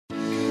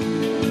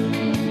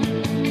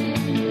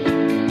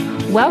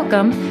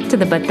Welcome to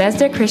the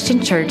Bethesda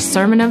Christian Church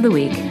Sermon of the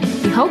Week.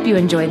 We hope you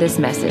enjoy this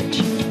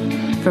message.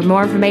 For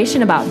more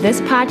information about this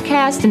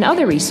podcast and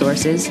other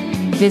resources,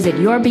 visit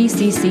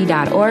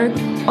yourbcc.org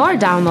or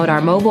download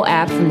our mobile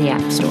app from the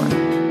App Store.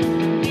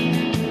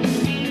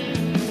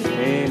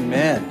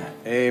 Amen.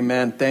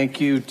 Amen.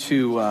 Thank you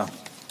to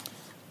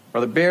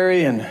Brother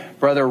Barry and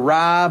Brother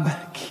Rob.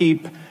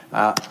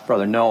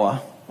 Brother Noah.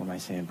 What am I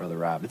saying, Brother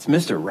Rob? It's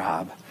Mr.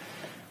 Rob.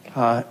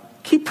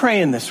 Keep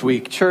praying this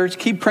week, church.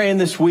 Keep praying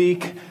this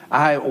week.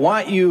 I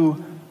want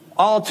you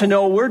all to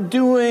know we're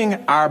doing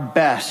our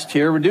best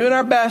here. We're doing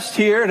our best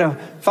here to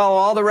follow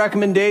all the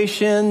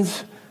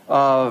recommendations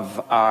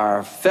of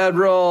our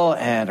federal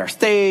and our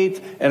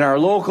state and our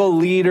local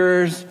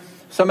leaders.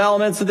 Some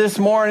elements of this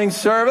morning's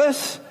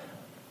service,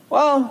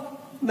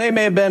 well, they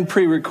may have been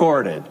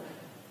pre-recorded,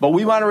 but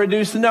we want to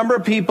reduce the number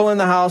of people in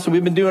the house, and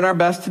we've been doing our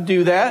best to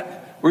do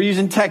that. We're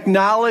using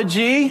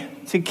technology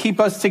to keep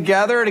us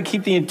together, to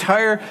keep the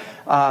entire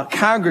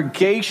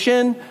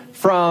congregation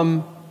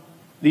from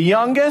the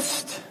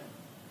youngest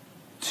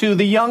to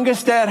the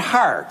youngest at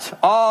heart,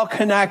 all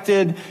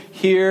connected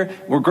here.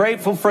 We're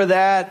grateful for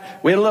that.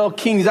 We had a little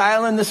Kings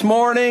Island this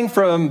morning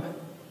from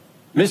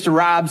Mr.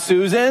 Rob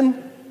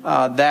Susan.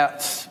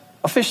 That's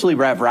officially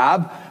Rev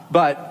Rob,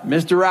 but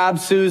Mr. Rob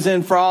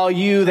Susan, for all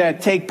you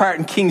that take part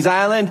in Kings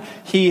Island,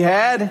 he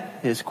had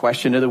his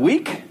question of the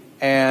week,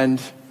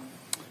 and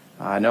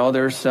I know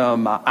there's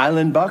some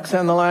Island Bucks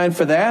on the line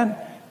for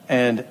that.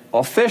 And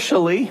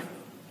officially,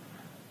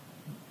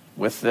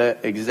 with the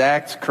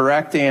exact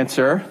correct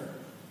answer,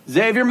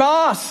 Xavier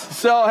Moss.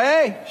 So,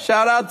 hey,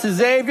 shout out to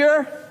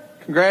Xavier.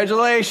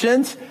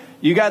 Congratulations.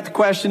 You got the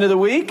question of the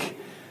week.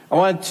 I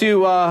want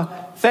to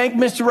thank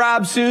Mr.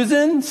 Rob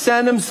Susan.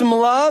 Send him some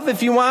love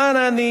if you want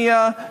on the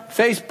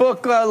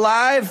Facebook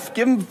Live.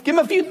 Give him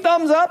a few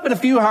thumbs up and a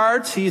few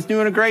hearts. He's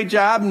doing a great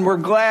job, and we're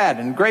glad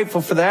and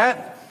grateful for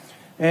that.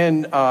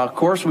 And, of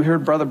course, we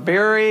heard Brother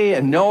Barry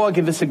and Noah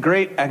give us a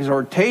great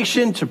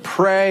exhortation to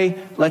pray.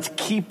 Let's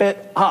keep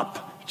it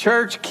up.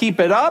 Church, keep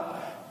it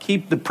up.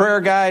 Keep the prayer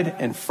guide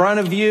in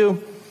front of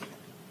you.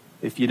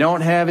 If you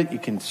don't have it, you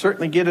can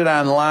certainly get it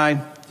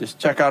online. Just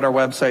check out our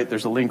website.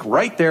 There's a link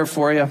right there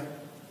for you.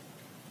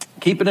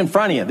 Keep it in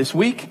front of you. This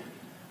week,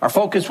 our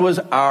focus was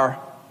our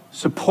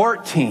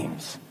support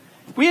teams.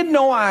 We had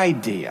no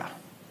idea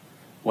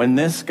when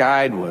this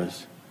guide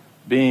was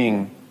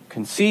being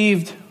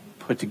conceived,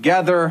 put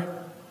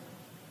together,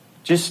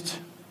 just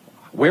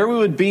where we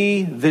would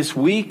be this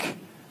week,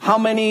 how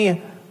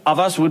many of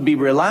us would be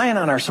relying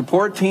on our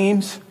support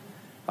teams.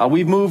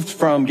 We've moved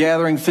from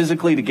gathering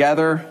physically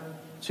together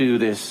to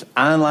this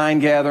online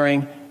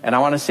gathering, and I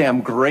want to say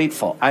I'm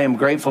grateful. I am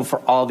grateful for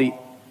all the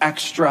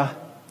extra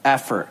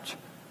effort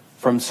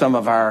from some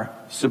of our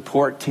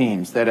support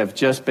teams that have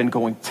just been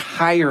going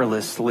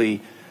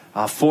tirelessly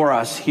for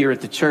us here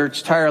at the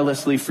church,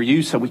 tirelessly for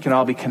you, so we can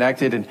all be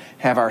connected and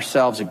have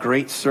ourselves a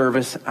great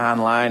service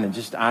online and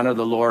just honor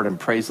the Lord and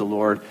praise the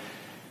Lord.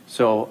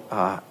 So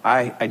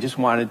I just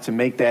wanted to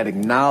make that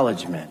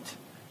acknowledgement.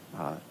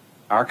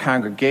 Our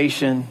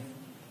congregation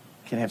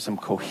can have some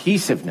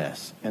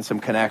cohesiveness and some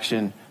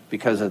connection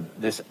because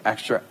of this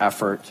extra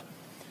effort.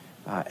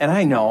 And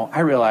I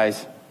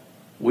realize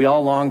we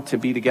all long to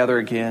be together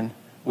again.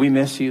 We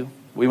miss you.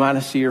 We want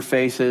to see your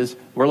faces.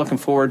 We're looking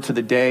forward to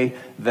the day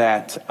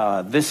that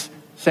this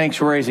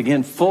sanctuary is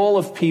again full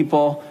of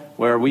people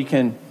where we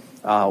can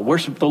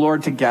worship the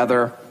Lord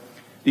together.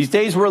 These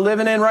days we're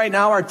living in right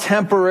now are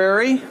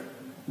temporary.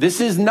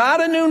 This is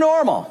not a new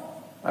normal.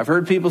 I've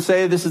heard people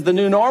say this is the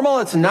new normal.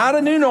 It's not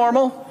a new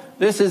normal.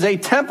 This is a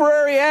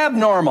temporary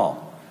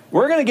abnormal.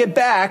 We're going to get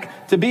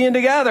back to being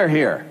together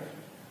here.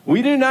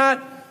 We do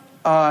not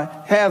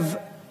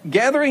have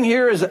gathering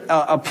here as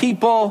a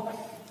people.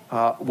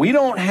 We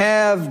don't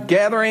have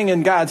gathering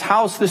in God's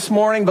house this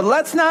morning, but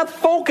let's not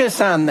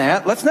focus on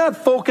that. Let's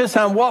not focus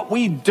on what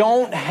we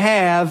don't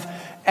have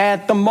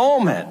at the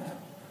moment.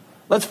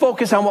 Let's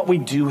focus on what we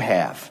do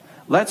have.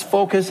 Let's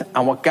focus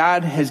on what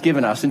God has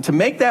given us. And to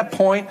make that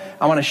point,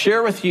 I want to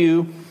share with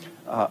you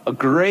a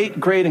great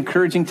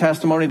encouraging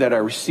testimony that I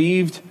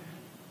received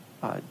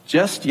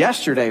just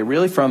yesterday,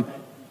 really, from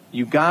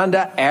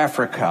Uganda,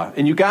 Africa.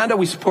 In Uganda,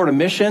 we support a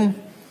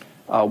mission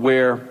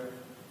where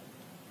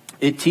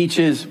it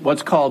teaches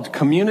what's called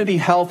community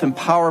health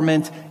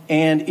empowerment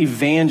and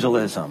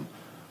evangelism,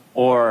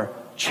 or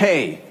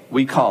CHE,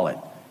 we call it.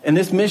 And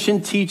this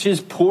mission teaches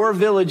poor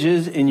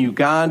villages in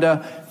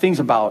Uganda things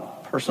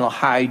about personal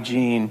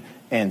hygiene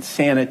and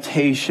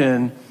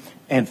sanitation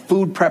and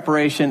food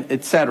preparation,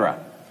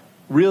 etc.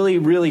 Really,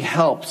 really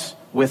helps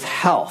with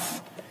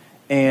health.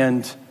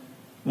 And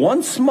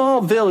one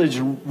small village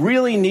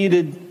really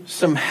needed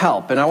some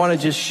help. And I want to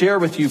just share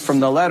with you from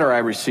the letter I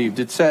received.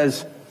 It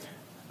says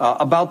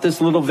about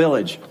this little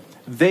village.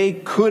 They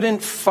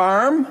couldn't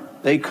farm.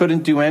 They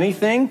couldn't do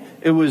anything.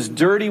 It was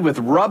dirty with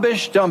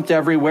rubbish dumped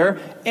everywhere.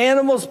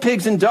 Animals,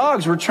 pigs, and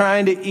dogs were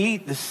trying to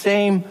eat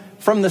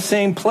from the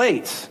same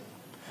plates.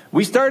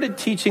 We started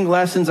teaching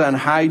lessons on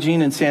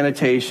hygiene and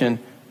sanitation.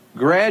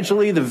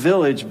 Gradually, the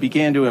village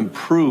began to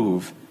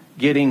improve,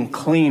 getting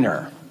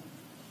cleaner.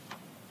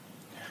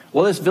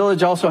 Well, this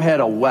village also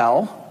had a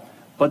well,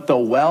 but the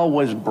well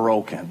was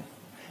broken.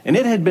 And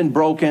it had been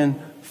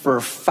broken for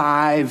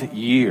 5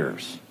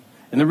 years.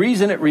 And the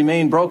reason it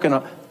remained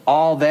broken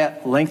all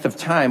that length of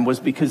time was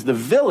because the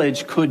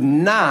village could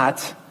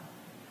not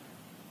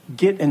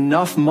get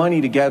enough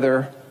money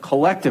together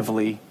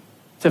collectively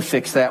to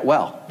fix that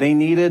well. They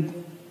needed,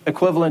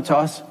 equivalent to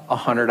us,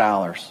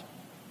 $100.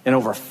 In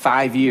over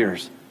 5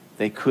 years,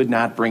 they could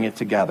not bring it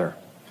together.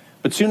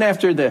 But soon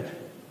after the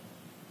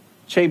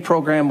CHAE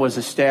program was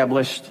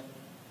established,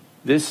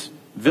 this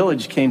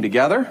village came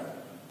together.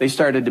 They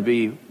started to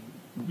be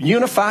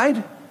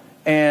unified,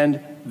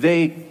 and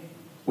they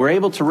were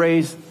able to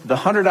raise the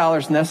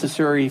 $100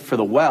 necessary for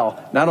the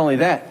well. Not only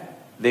that,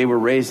 they were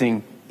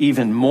raising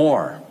even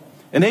more.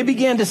 And they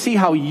began to see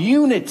how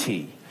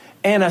unity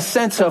and a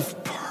sense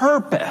of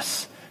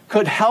purpose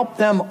could help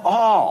them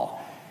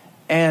all.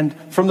 And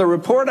from the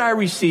report I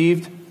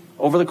received,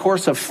 over the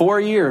course of 4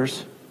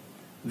 years,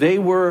 they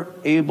were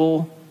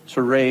able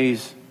to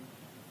raise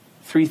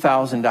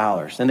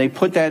 $3,000. And they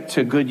put that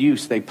to good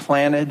use. They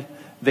planted,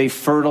 they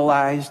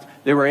fertilized,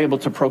 they were able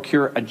to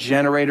procure a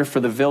generator for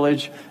the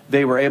village.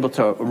 They were able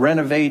to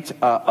renovate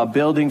a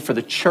building for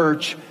the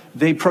church.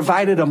 They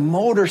provided a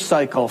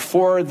motorcycle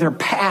for their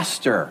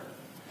pastor.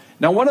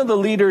 Now, one of the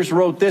leaders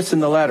wrote this in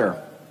the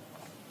letter: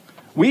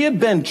 "We have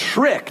been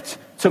tricked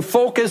to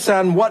focus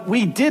on what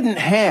we didn't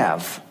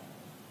have.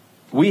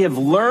 We have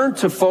learned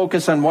to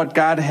focus on what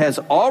God has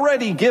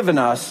already given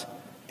us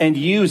and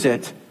use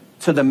it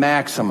to the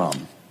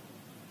maximum."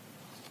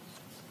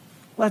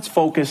 Let's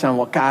focus on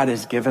what God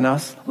has given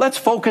us. Let's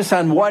focus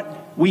on what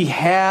we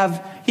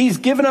have. He's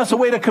given us a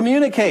way to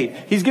communicate.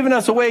 He's given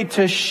us a way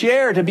to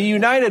share, to be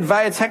united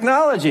via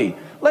technology.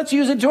 Let's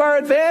use it to our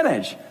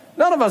advantage.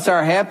 None of us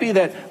are happy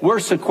that we're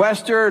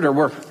sequestered or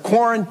we're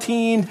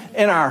quarantined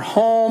in our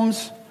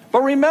homes.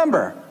 But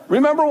remember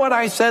what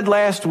I said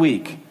last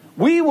week.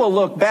 We will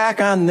look back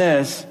on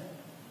this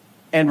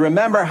and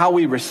remember how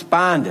we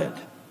responded.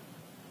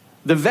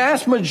 The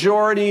vast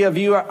majority of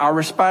you are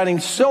responding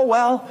so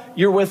well.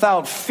 You're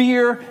without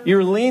fear.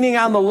 You're leaning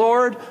on the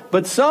Lord.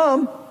 But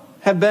some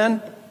have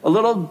been a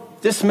little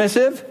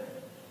dismissive,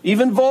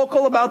 even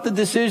vocal about the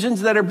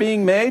decisions that are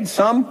being made.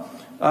 Some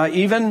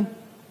even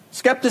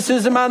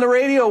skepticism on the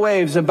radio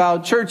waves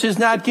about churches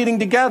not getting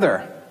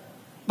together.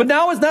 But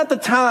now is not the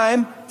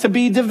time to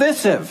be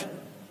divisive.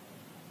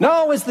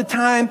 Now is the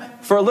time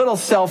for a little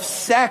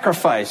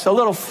self-sacrifice, a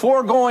little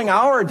foregoing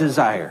our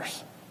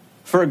desires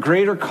for a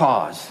greater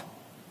cause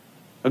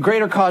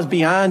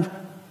beyond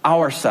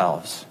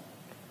ourselves.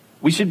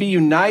 We should be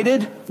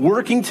united,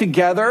 working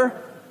together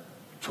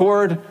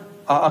toward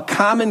a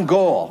common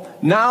goal.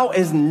 Now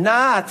is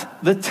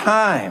not the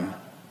time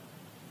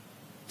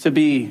to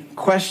be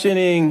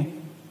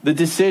questioning the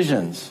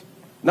decisions.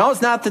 Now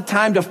is not the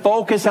time to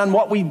focus on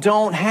what we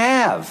don't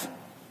have.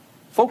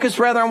 Focus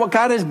rather on what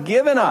God has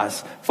given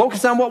us.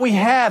 Focus on what we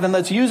have, and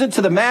let's use it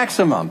to the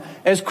maximum.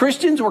 As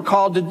Christians, we're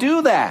called to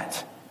do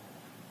that.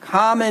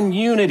 Common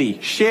unity,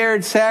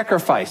 shared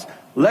sacrifice.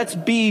 Let's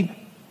be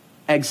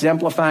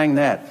exemplifying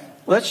that.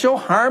 Let's show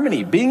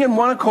harmony, being in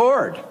one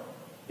accord,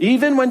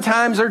 even when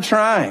times are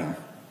trying.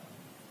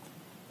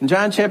 In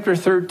John chapter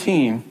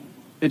 13,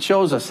 it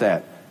shows us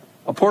that.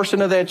 A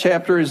portion of that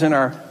chapter is in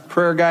our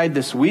prayer guide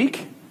this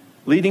week.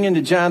 Leading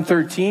into John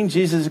 13,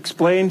 Jesus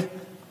explained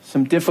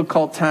some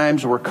difficult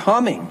times were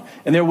coming,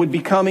 and there would be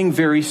coming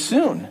very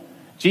soon.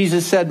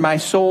 Jesus said, "My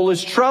soul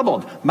is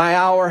troubled. My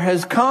hour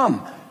has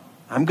come.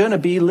 I'm going to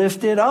be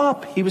lifted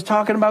up." He was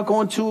talking about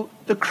going to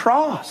the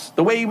cross,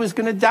 the way he was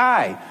going to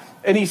die.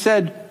 And he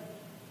said,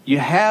 "You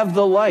have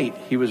the light."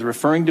 He was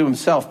referring to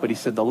himself, but he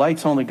said, the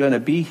light's only going to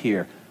be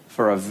here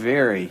for a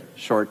very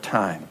short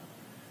time.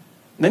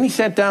 And then he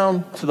sat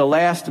down to the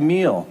last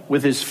meal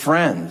with his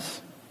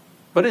friends.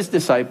 But his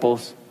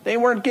disciples, they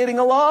weren't getting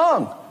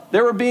along. They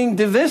were being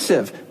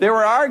divisive. They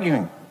were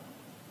arguing.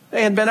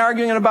 They had been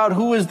arguing about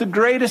who was the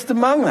greatest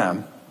among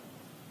them.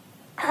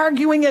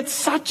 Arguing at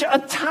such a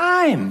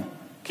time.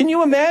 Can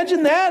you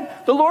imagine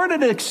that? The Lord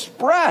had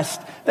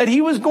expressed that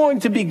he was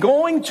going to be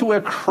going to a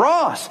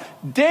cross.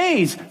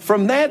 Days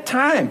from that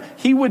time,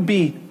 he would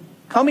be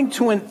coming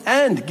to an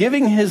end,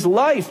 giving his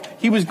life.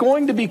 He was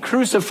going to be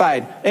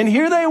crucified. And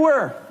here they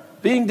were,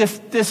 being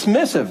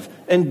dismissive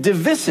and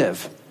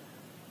divisive.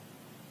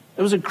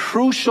 It was a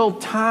crucial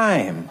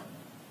time.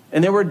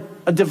 And they were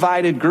a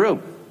divided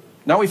group.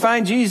 Now we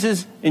find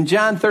Jesus in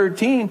John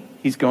 13.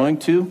 He's going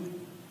to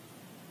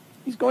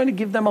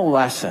give them a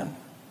lesson.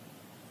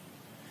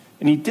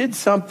 And he did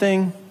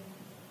something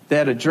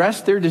that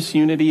addressed their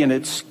disunity, and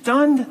it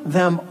stunned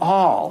them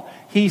all.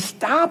 He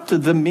stopped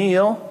the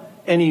meal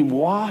and he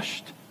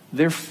washed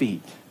their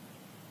feet.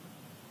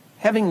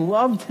 Having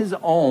loved his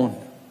own,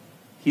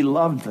 he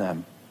loved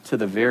them to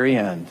the very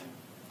end.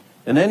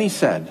 And then he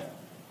said,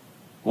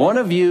 "One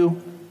of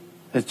you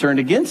has turned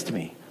against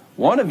me.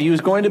 One of you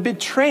is going to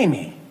betray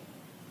me.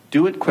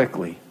 Do it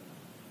quickly."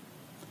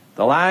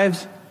 The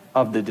lives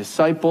of the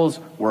disciples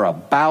were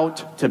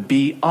about to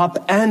be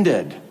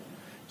upended.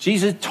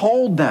 Jesus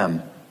told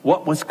them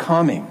what was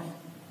coming,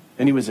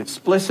 and he was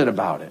explicit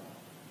about it.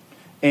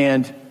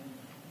 And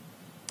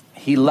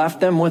he left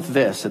them with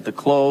this at the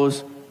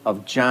close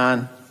of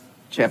John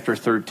chapter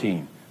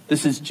 13.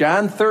 This is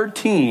John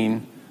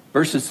 13,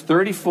 verses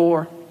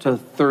 34 to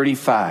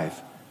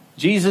 35.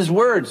 Jesus'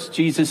 words,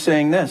 Jesus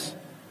saying this,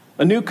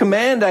 "A new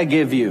command I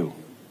give you,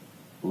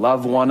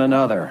 love one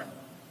another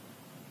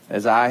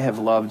as I have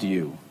loved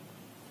you.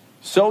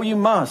 So you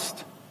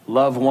must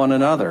love one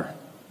another.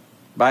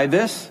 By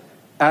this,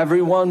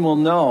 everyone will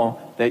know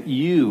that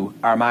you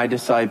are my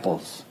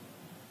disciples,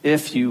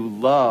 if you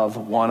love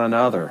one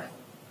another."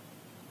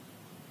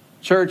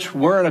 Church,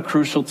 we're in a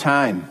crucial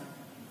time.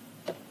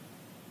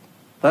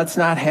 Let's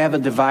not have a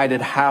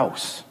divided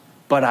house,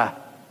 but a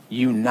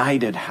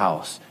united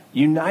house.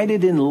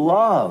 United in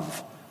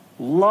love.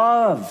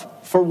 Love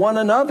for one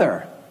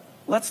another.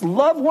 Let's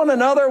love one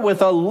another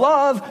with a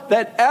love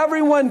that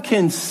everyone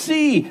can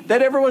see,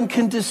 that everyone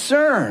can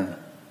discern,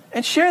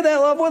 and share that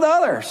love with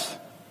others.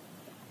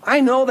 I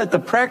know that the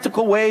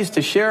practical ways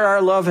to share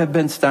our love have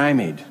been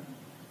stymied.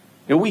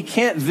 We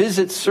can't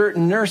visit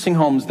certain nursing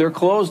homes. They're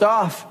closed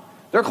off.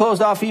 They're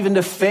closed off even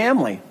to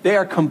family. They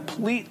are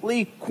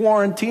completely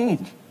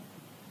quarantined.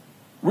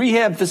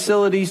 Rehab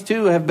facilities,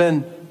 too, have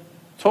been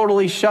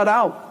totally shut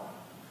out.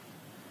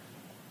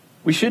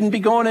 We shouldn't be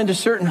going into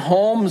certain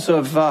homes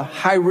of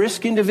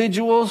high-risk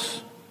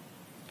individuals.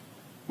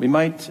 We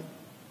might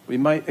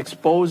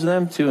expose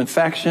them to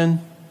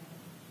infection.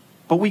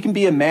 But we can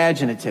be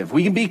imaginative.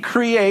 We can be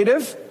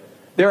creative.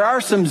 There are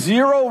some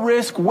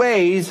zero-risk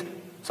ways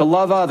to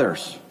love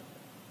others.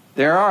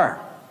 There are.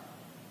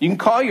 You can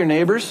call your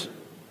neighbors.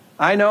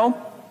 I know.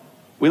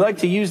 We like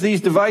to use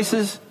these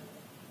devices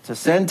to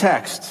send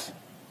texts,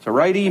 to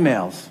write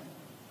emails.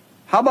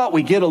 How about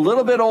we get a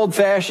little bit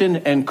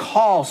old-fashioned and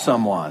call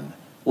someone?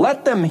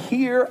 Let them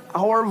hear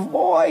our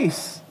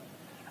voice.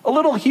 A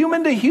little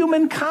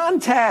human-to-human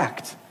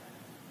contact.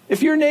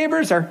 If your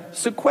neighbors are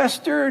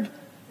sequestered,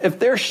 if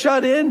they're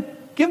shut in,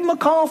 give them a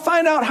call,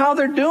 find out how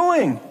they're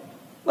doing.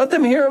 Let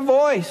them hear a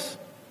voice.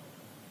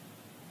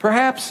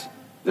 Perhaps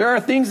there are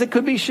things that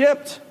could be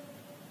shipped.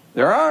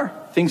 There are.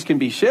 Things can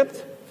be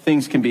shipped.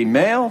 Things can be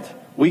mailed.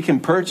 We can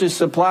purchase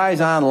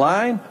supplies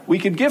online. We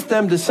could gift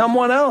them to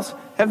someone else,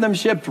 have them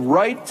shipped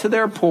right to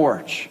their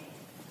porch.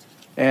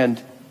 And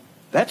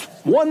that's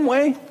one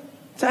way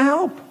to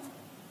help.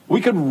 We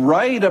could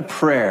write a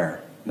prayer.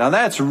 Now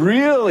that's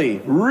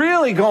really,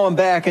 really going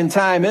back in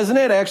time, isn't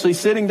it? Actually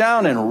sitting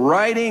down and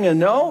writing a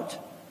note.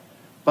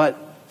 But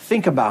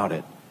think about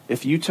it.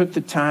 If you took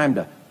the time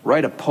to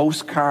write a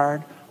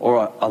postcard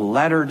or a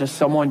letter to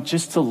someone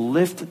just to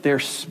lift their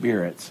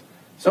spirits,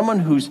 someone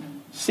who's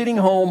sitting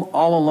home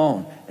all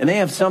alone, and they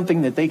have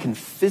something that they can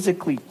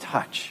physically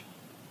touch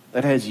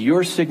that has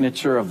your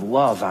signature of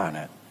love on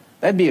it,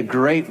 that'd be a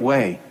great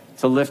way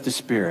to lift the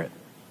spirit.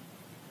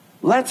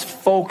 Let's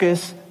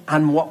focus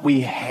on what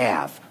we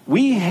have.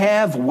 We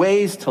have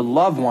ways to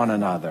love one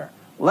another.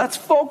 Let's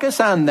focus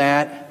on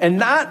that and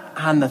not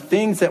on the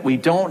things that we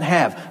don't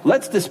have.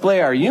 Let's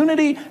display our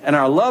unity and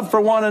our love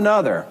for one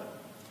another.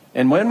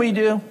 And when we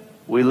do,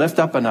 we lift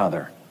up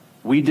another.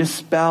 We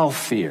dispel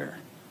fear.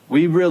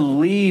 We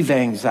relieve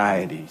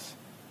anxieties.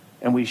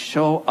 And we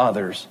show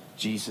others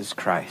Jesus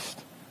Christ.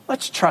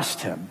 Let's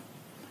trust him.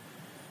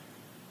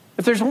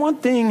 If there's one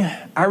thing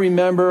I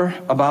remember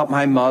about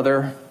my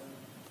mother,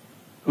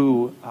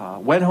 who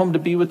went home to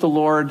be with the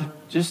Lord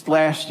just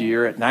last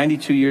year at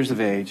 92 years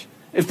of age,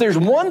 if there's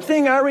one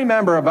thing I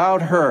remember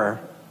about her,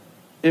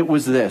 it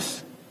was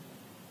this.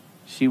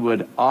 She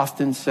would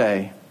often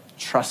say,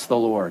 trust the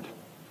Lord.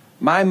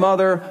 My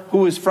mother, who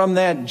was from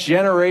that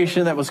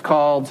generation that was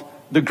called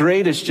the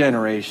greatest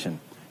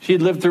generation. She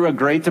had lived through a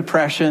Great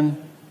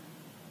Depression.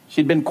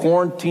 She'd been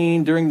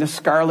quarantined during the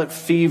Scarlet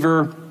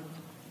Fever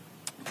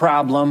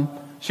problem.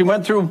 She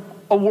went through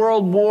a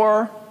world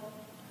war.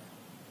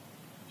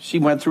 She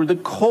went through the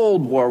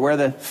Cold War, where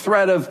the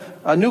threat of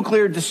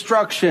nuclear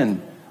destruction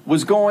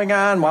was going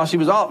on while she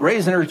was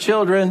raising her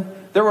children.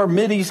 There were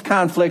Mideast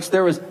conflicts.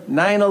 There was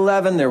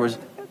 9/11. There was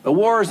the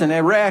wars in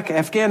Iraq,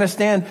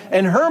 Afghanistan.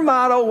 And her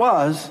motto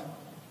was,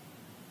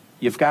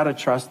 you've got to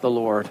trust the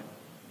Lord.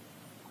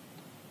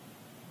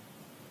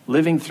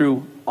 Living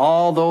through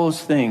all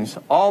those things,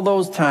 all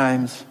those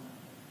times,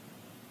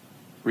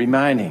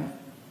 reminding,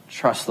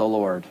 trust the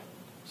Lord.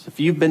 So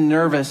if you've been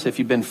nervous, if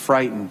you've been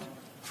frightened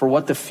for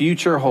what the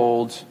future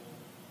holds,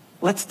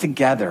 let's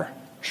together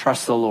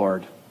trust the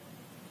Lord.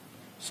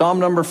 Psalm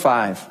number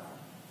 5.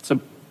 It's a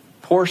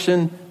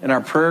portion in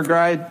our prayer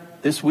guide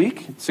this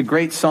week. It's a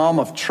great psalm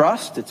of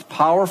trust. It's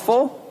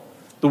powerful.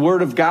 The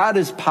Word of God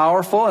is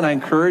powerful, and I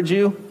encourage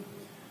you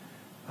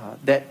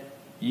that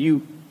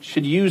you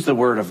should use the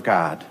Word of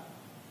God.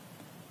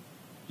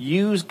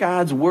 Use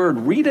God's Word.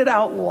 Read it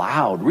out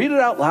loud. Read it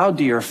out loud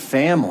to your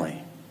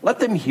family. Let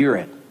them hear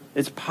it.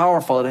 It's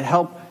powerful.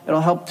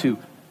 It'll help to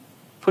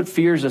put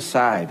fears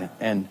aside,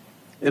 and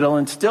it'll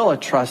instill a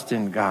trust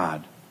in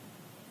God.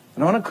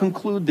 And I want to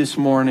conclude this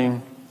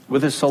morning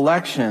with a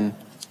selection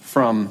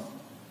from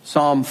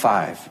Psalm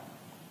 5.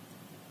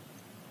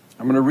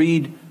 I'm going to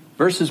read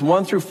verses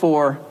 1 through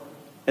 4,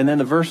 and then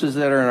the verses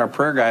that are in our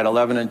prayer guide,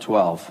 11 and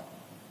 12.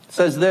 It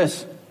says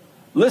this: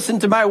 "Listen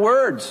to my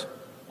words.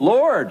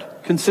 Lord,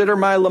 consider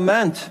my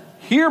lament.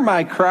 Hear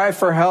my cry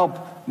for help,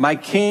 my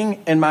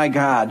King and my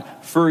God.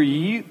 For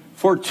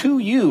to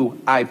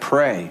you I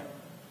pray.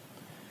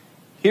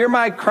 Hear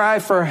my cry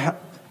for help.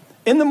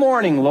 In the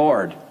morning,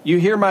 Lord, you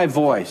hear my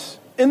voice.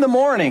 In the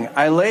morning,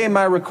 I lay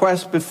my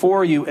request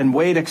before you and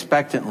wait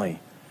expectantly.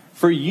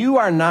 For you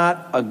are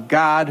not a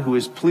God who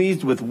is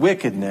pleased with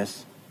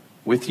wickedness.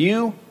 With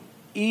you,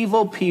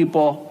 evil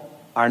people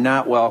are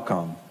not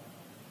welcome.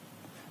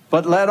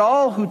 But let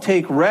all who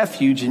take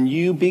refuge in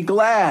you be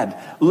glad.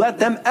 Let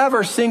them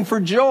ever sing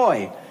for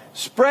joy.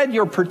 Spread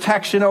your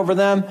protection over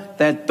them,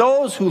 that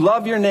those who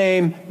love your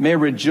name may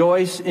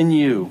rejoice in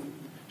you.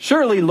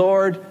 Surely,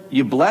 Lord,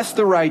 you bless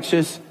the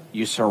righteous.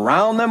 You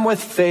surround them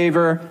with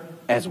favor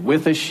as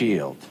with a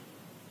shield."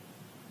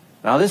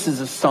 Now, this is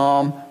a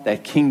psalm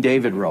that King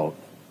David wrote.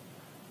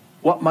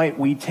 What might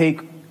we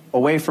take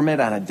away from it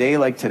on a day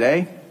like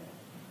today?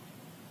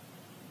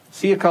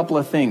 See a couple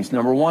of things.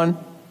 Number one,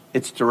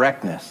 it's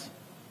directness.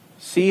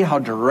 See how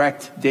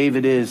direct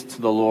David is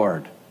to the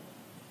Lord.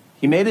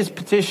 He made his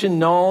petition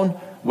known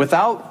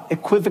without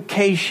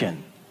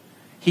equivocation.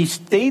 He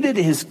stated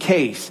his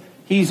case.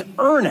 He's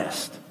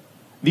earnest.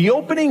 The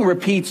opening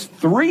repeats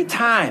 3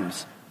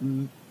 times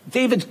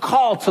David's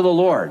call to the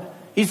Lord.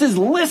 He says,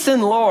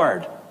 "Listen,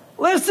 Lord,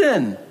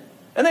 listen."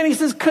 And then he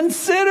says,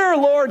 "Consider,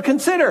 Lord,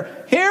 consider.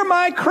 Hear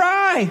my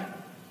cry.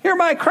 Hear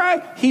my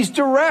cry." He's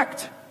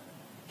direct.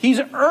 He's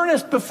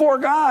earnest before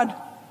God.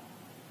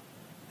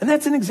 And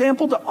that's an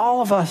example to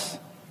all of us.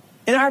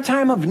 In our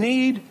time of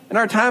need, in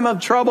our time of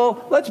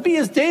trouble, let's be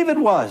as David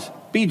was.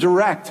 Be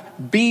direct.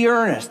 Be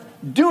earnest.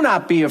 Do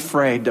not be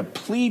afraid to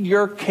plead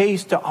your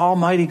case to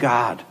Almighty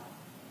God.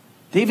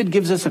 David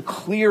gives us a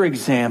clear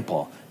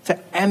example to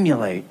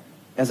emulate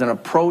as an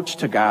approach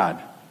to God.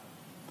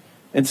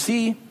 And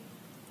see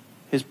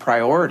his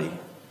priority.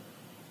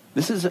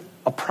 This is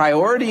a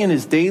priority in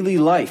his daily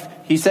life.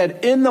 He said,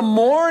 "In the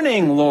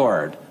morning,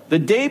 Lord." The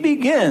day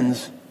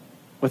begins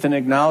with an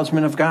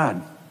acknowledgement of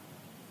God.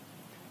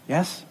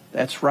 Yes,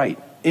 that's right.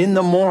 In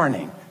the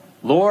morning,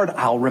 Lord,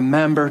 I'll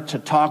remember to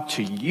talk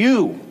to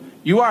you.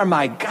 You are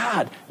my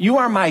God. You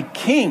are my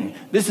King.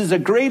 This is a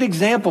great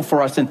example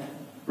for us. And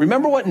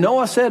remember what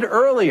Noah said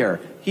earlier.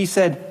 He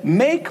said,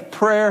 make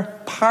prayer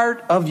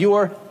part of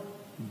your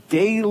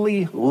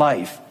daily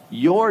life,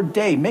 your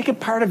day. Make it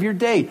part of your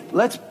day.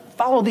 Let's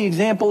follow the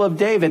example of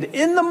David.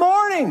 In the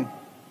morning,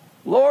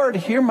 Lord,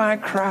 hear my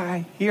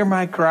cry. Hear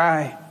my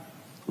cry.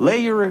 Lay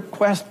your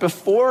request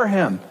before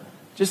him,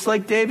 just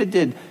like David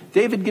did.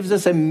 David gives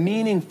us a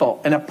meaningful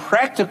and a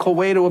practical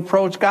way to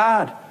approach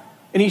God.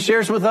 And he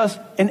shares with us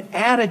an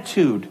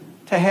attitude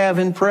to have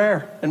in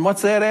prayer. And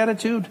what's that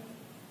attitude?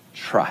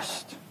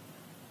 Trust.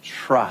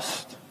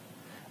 Trust.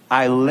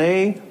 I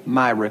lay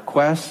my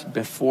requests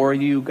before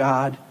you,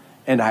 God,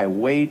 and I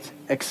wait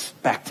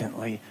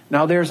expectantly.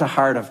 Now there's a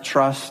heart of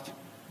trust.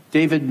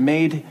 David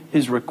made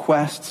his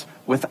requests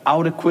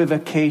without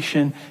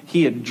equivocation.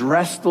 He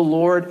addressed the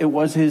Lord. It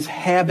was his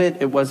habit.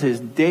 It was his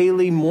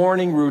daily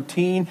morning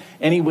routine.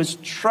 And he was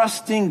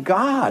trusting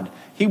God.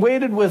 He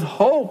waited with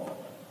hope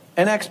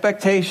and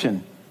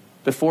expectation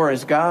before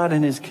his God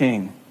and his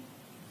King.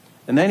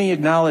 And then he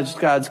acknowledged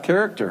God's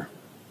character.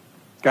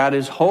 God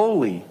is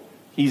holy.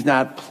 He's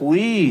not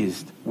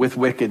pleased with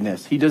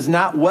wickedness. He does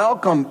not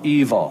welcome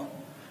evil.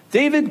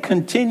 David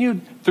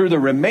continued through the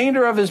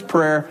remainder of his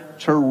prayer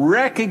to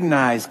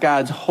recognize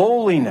God's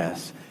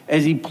holiness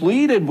as he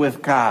pleaded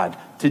with God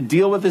to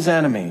deal with his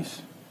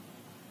enemies.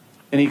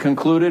 And he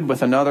concluded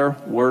with another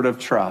word of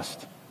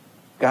trust.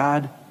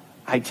 God,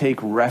 I take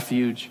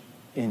refuge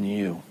in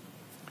you.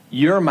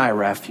 You're my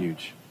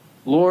refuge.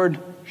 Lord,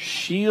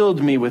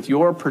 shield me with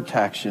your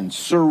protection.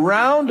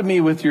 Surround me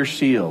with your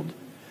shield.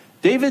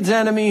 David's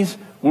enemies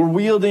were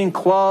wielding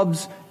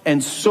clubs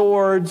and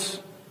swords.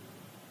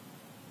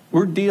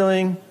 We're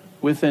dealing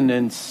with an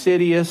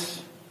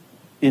insidious,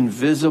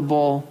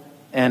 invisible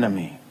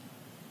enemy.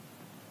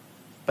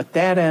 But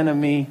that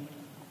enemy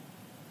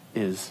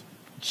is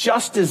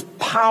just as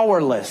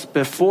powerless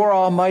before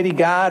Almighty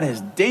God as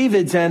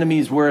David's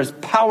enemies were as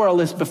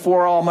powerless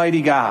before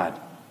Almighty God.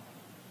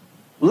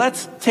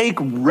 Let's take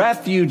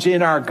refuge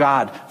in our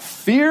God.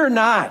 Fear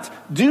not.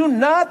 Do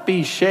not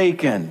be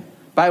shaken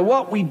by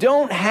what we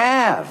don't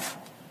have.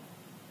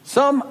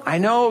 Some, I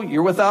know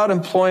you're without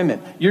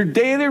employment. Your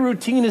daily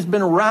routine has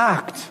been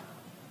rocked.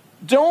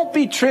 Don't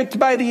be tricked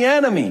by the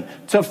enemy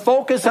to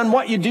focus on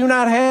what you do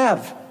not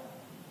have.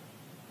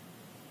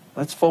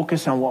 Let's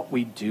focus on what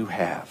we do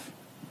have.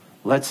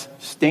 Let's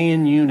stay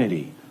in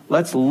unity.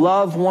 Let's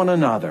love one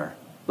another.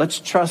 Let's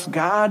trust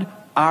God,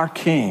 our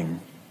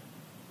King.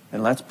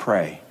 And let's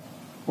pray.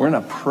 We're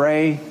going to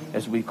pray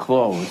as we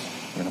close.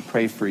 We're going to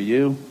pray for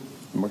you.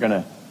 And we're going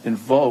to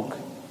invoke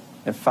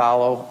and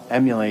follow,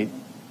 emulate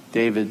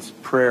David's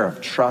prayer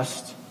of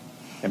trust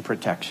and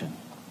protection.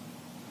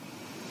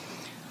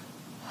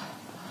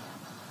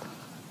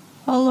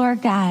 Oh,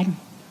 Lord God,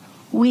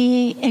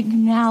 We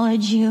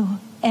acknowledge you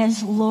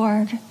as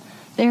Lord.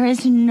 There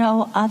is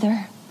no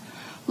other.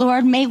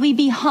 Lord, may we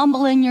be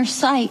humble in your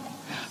sight,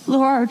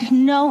 Lord,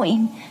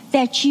 knowing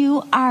that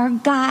you are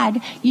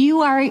God.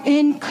 You are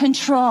in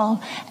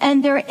control,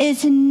 and there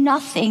is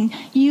nothing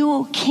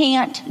you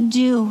can't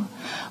do.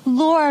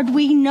 Lord,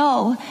 we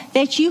know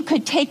that you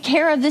could take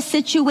care of the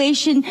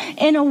situation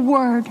in a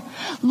word.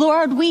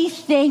 Lord, we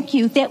thank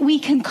you that we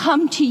can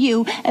come to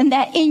you and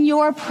that in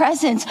your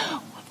presence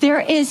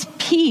there is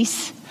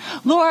peace.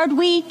 Lord,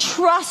 we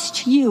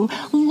trust you.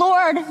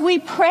 Lord, we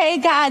pray,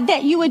 God,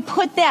 that you would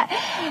put that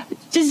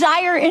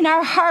desire in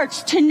our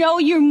hearts to know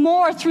you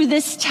more through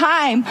this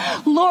time.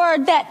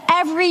 Lord, that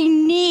every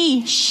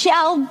knee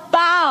shall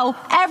bow,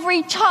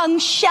 every tongue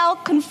shall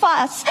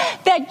confess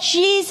that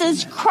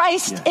Jesus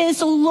Christ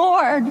is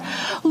Lord.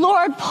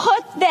 Lord,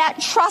 put that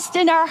trust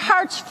in our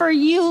hearts for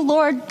you,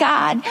 Lord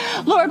God.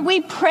 Lord,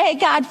 we pray,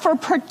 God, for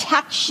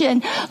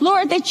protection.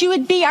 Lord, that you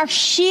would be our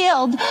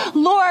shield.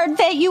 Lord,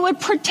 that you would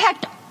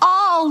protect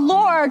all,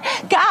 Lord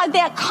God,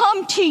 that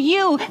come to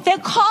you,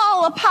 that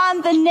call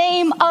upon the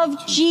name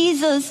of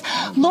Jesus.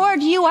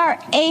 Lord, you are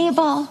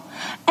able.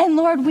 And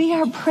Lord, we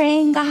are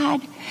praying,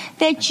 God,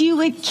 that you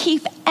would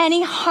keep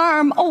any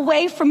harm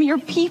away from your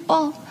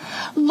people.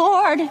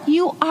 Lord,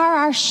 you are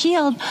our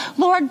shield.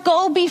 Lord,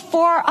 go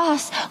before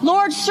us.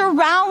 Lord,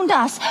 surround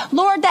us.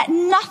 Lord, that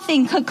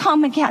nothing could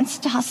come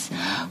against us.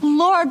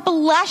 Lord,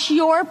 bless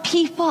your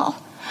people.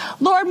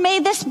 Lord, may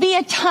this be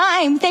a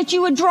time that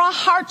you would draw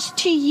hearts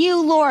to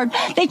you, Lord,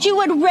 that you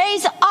would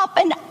raise up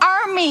an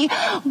army,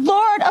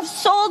 Lord, of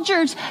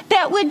soldiers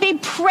that would be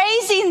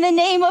praising the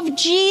name of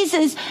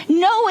Jesus,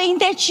 knowing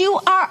that you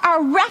are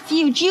our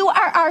refuge, you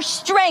are our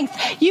strength,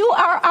 you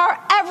are our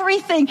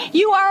everything,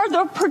 you are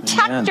the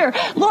protector.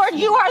 Amen. Lord,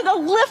 you are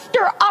the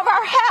lifter of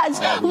our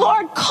heads.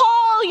 Lord,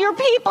 call your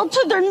people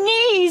to their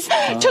knees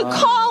to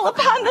call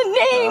upon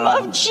the name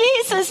of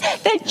Jesus,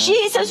 that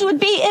Jesus would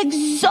be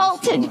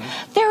exalted.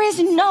 There is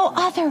no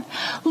other.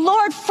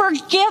 Lord,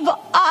 forgive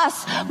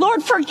us.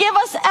 Lord, forgive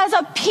us as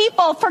a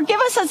people. Forgive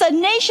us as a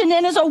nation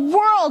and as a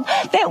world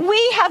that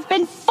we have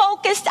been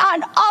focused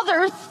on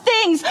other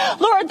things.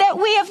 Lord, that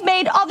we have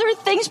made other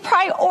things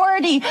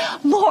priority.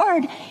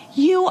 Lord,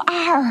 you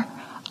are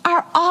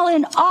our all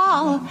in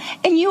all,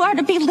 and you are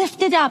to be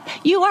lifted up.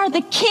 You are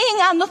the King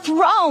on the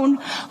throne.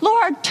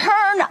 Lord,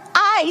 turn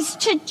eyes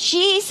to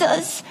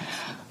Jesus.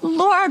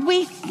 Lord,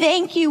 we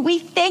thank you. We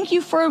thank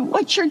you for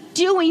what you're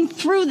doing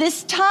through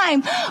this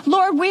time.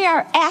 Lord, we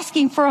are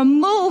asking for a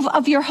move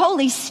of your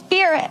Holy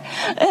Spirit.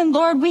 And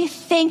Lord, we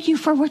thank you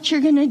for what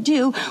you're going to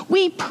do.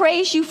 We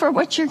praise you for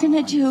what you're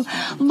going to do.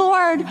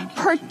 Lord,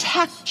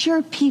 protect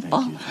your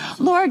people.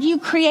 Lord, you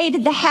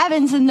created the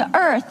heavens and the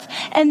earth,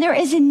 and there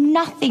is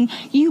nothing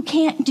you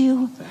can't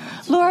do.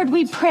 Lord,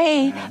 we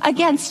pray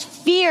against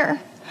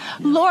fear.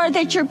 Lord,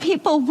 that your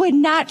people would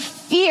not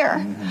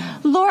fear.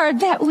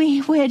 Lord, that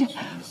we would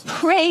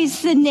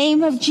praise the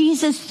name of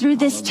Jesus through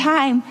this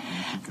time.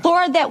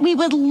 Lord, that we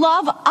would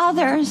love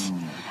others.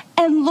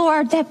 And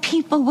Lord, that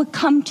people would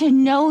come to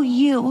know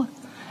you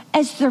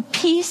as their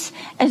peace,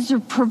 as their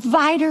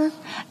provider,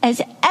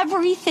 as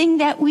everything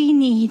that we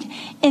need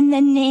in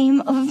the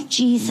name of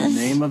Jesus. In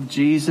the name of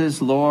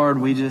Jesus, Lord,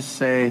 we just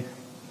say,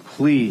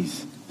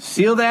 please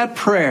seal that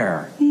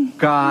prayer.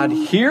 God,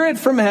 hear it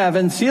from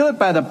heaven. Seal it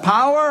by the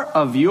power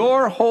of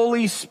your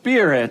Holy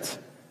Spirit.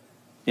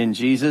 In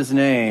Jesus'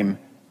 name,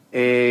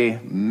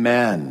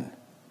 amen.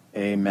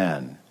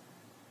 Amen.